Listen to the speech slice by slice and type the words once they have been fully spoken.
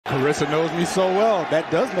Carissa knows me so well.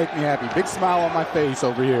 That does make me happy. Big smile on my face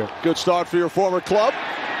over here. Good start for your former club.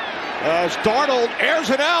 As Darnold airs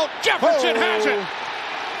it out, Jefferson has it.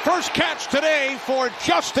 First catch today for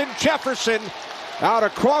Justin Jefferson. Out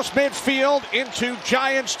across midfield into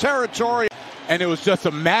Giants territory. And it was just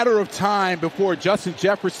a matter of time before Justin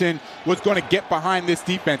Jefferson was going to get behind this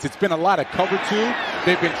defense. It's been a lot of cover two.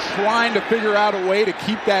 They've been trying to figure out a way to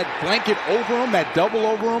keep that blanket over him, that double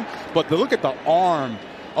over him. But look at the arm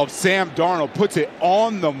of Sam Darnold, puts it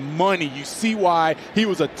on the money. You see why he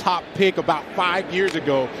was a top pick about 5 years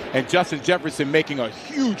ago, and Justin Jefferson making a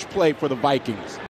huge play for the Vikings.